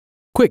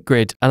Quick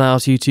Grid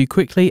allows you to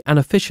quickly and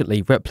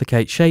efficiently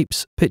replicate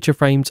shapes, picture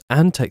frames,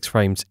 and text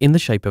frames in the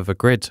shape of a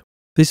grid.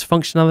 This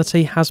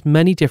functionality has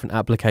many different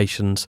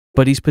applications,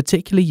 but is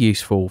particularly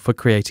useful for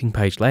creating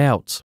page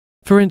layouts.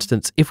 For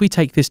instance, if we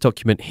take this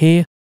document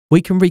here,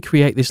 we can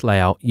recreate this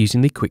layout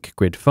using the Quick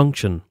Grid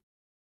function.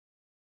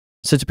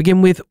 So to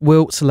begin with,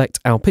 we'll select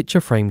our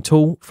picture frame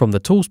tool from the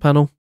Tools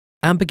panel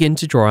and begin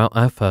to draw out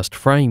our first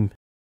frame.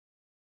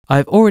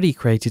 I've already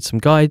created some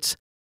guides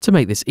to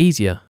make this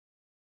easier.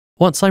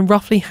 Once I'm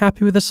roughly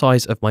happy with the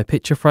size of my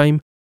picture frame,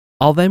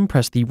 I'll then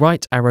press the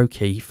right arrow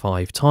key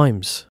 5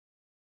 times.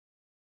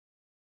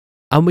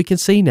 And we can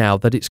see now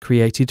that it's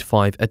created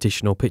 5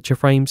 additional picture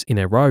frames in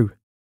a row.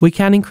 We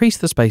can increase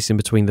the spacing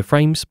between the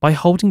frames by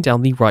holding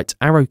down the right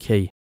arrow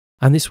key,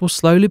 and this will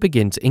slowly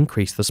begin to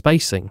increase the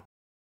spacing.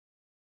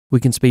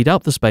 We can speed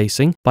up the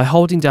spacing by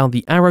holding down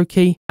the arrow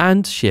key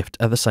and Shift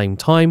at the same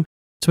time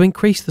to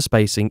increase the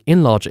spacing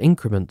in larger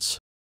increments.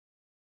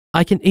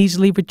 I can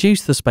easily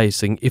reduce the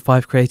spacing if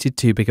I've created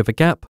too big of a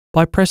gap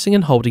by pressing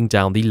and holding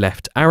down the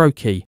left arrow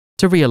key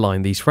to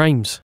realign these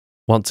frames.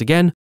 Once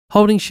again,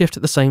 holding Shift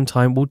at the same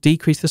time will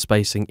decrease the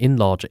spacing in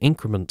larger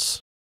increments.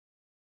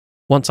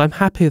 Once I'm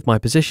happy with my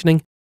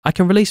positioning, I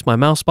can release my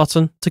mouse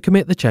button to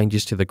commit the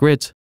changes to the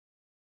grid.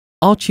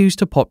 I'll choose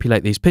to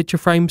populate these picture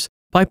frames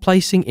by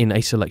placing in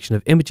a selection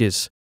of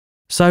images.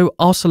 So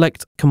I'll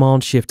select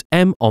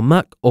Command-Shift-M on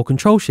Mac or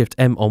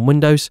Control-Shift-M on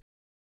Windows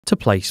to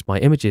place my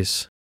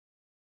images.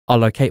 I'll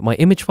locate my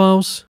image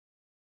files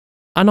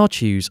and I'll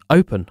choose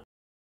Open.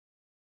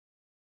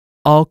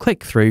 I'll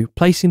click through,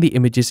 placing the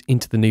images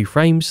into the new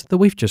frames that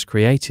we've just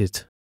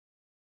created.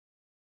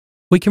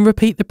 We can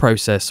repeat the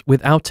process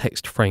with our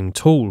text frame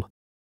tool.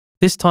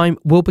 This time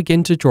we'll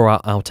begin to draw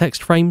out our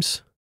text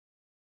frames.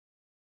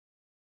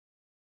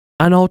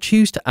 And I'll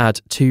choose to add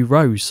 2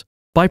 rows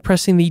by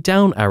pressing the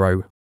down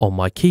arrow on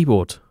my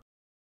keyboard.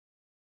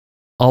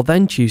 I'll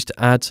then choose to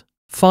add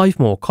 5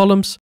 more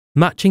columns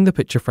matching the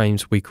picture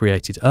frames we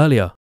created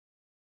earlier.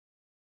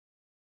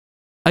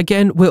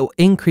 Again, we'll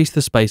increase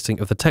the spacing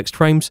of the text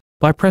frames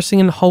by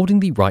pressing and holding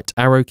the right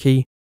arrow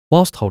key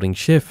whilst holding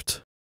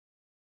Shift.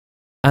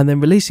 And then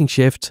releasing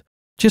Shift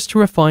just to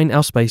refine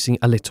our spacing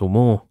a little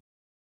more.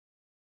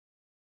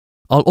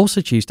 I'll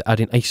also choose to add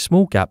in a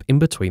small gap in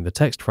between the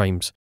text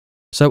frames,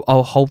 so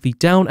I'll hold the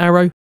down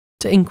arrow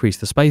to increase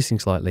the spacing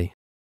slightly.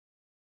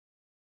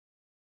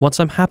 Once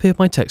I'm happy with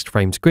my text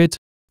frames grid,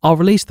 I'll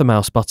release the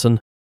mouse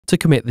button to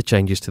commit the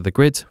changes to the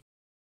grid.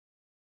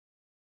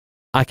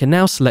 I can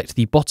now select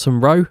the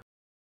bottom row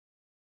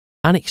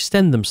and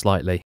extend them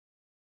slightly.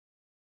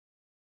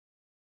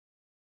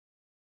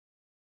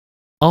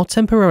 I'll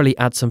temporarily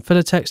add some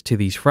filler text to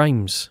these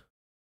frames.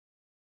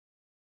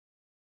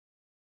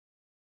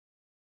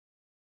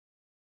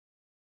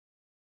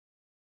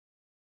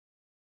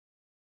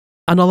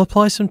 And I'll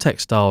apply some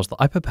text styles that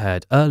I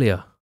prepared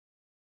earlier.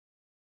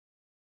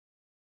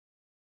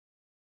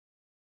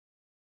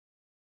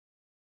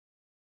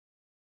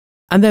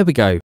 And there we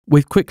go,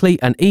 we've quickly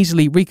and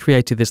easily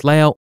recreated this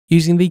layout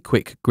using the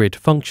Quick Grid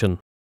function.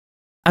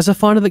 As a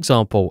final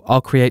example, I'll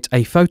create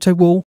a photo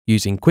wall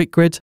using Quick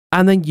Grid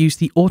and then use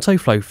the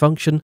autoflow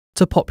function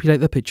to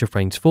populate the picture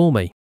frames for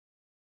me.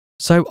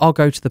 So I'll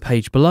go to the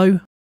page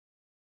below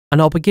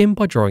and I'll begin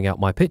by drawing out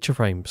my picture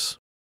frames.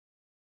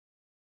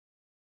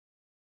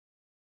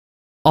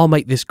 I'll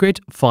make this grid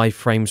 5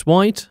 frames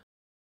wide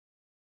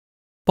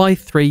by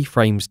 3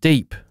 frames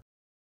deep.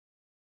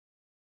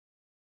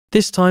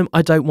 This time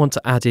I don't want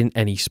to add in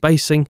any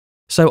spacing,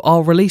 so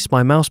I'll release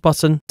my mouse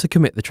button to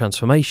commit the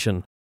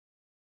transformation.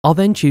 I'll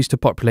then choose to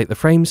populate the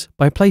frames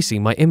by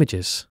placing my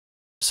images.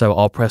 So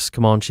I'll press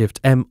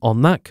Command-Shift-M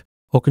on Mac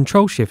or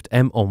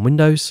Control-Shift-M on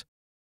Windows,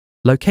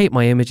 locate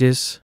my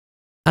images,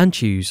 and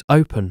choose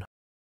Open.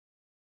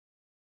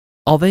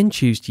 I'll then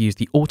choose to use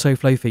the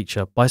autoflow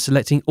feature by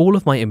selecting all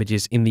of my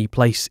images in the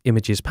Place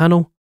Images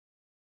panel,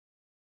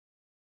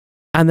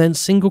 and then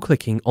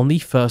single-clicking on the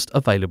first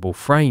available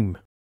frame.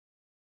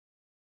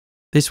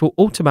 This will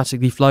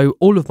automatically flow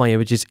all of my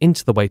images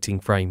into the waiting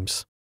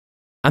frames.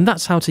 And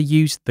that's how to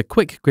use the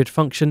Quick Grid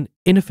function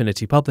in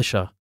Affinity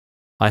Publisher.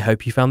 I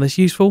hope you found this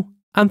useful,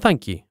 and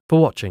thank you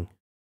for watching.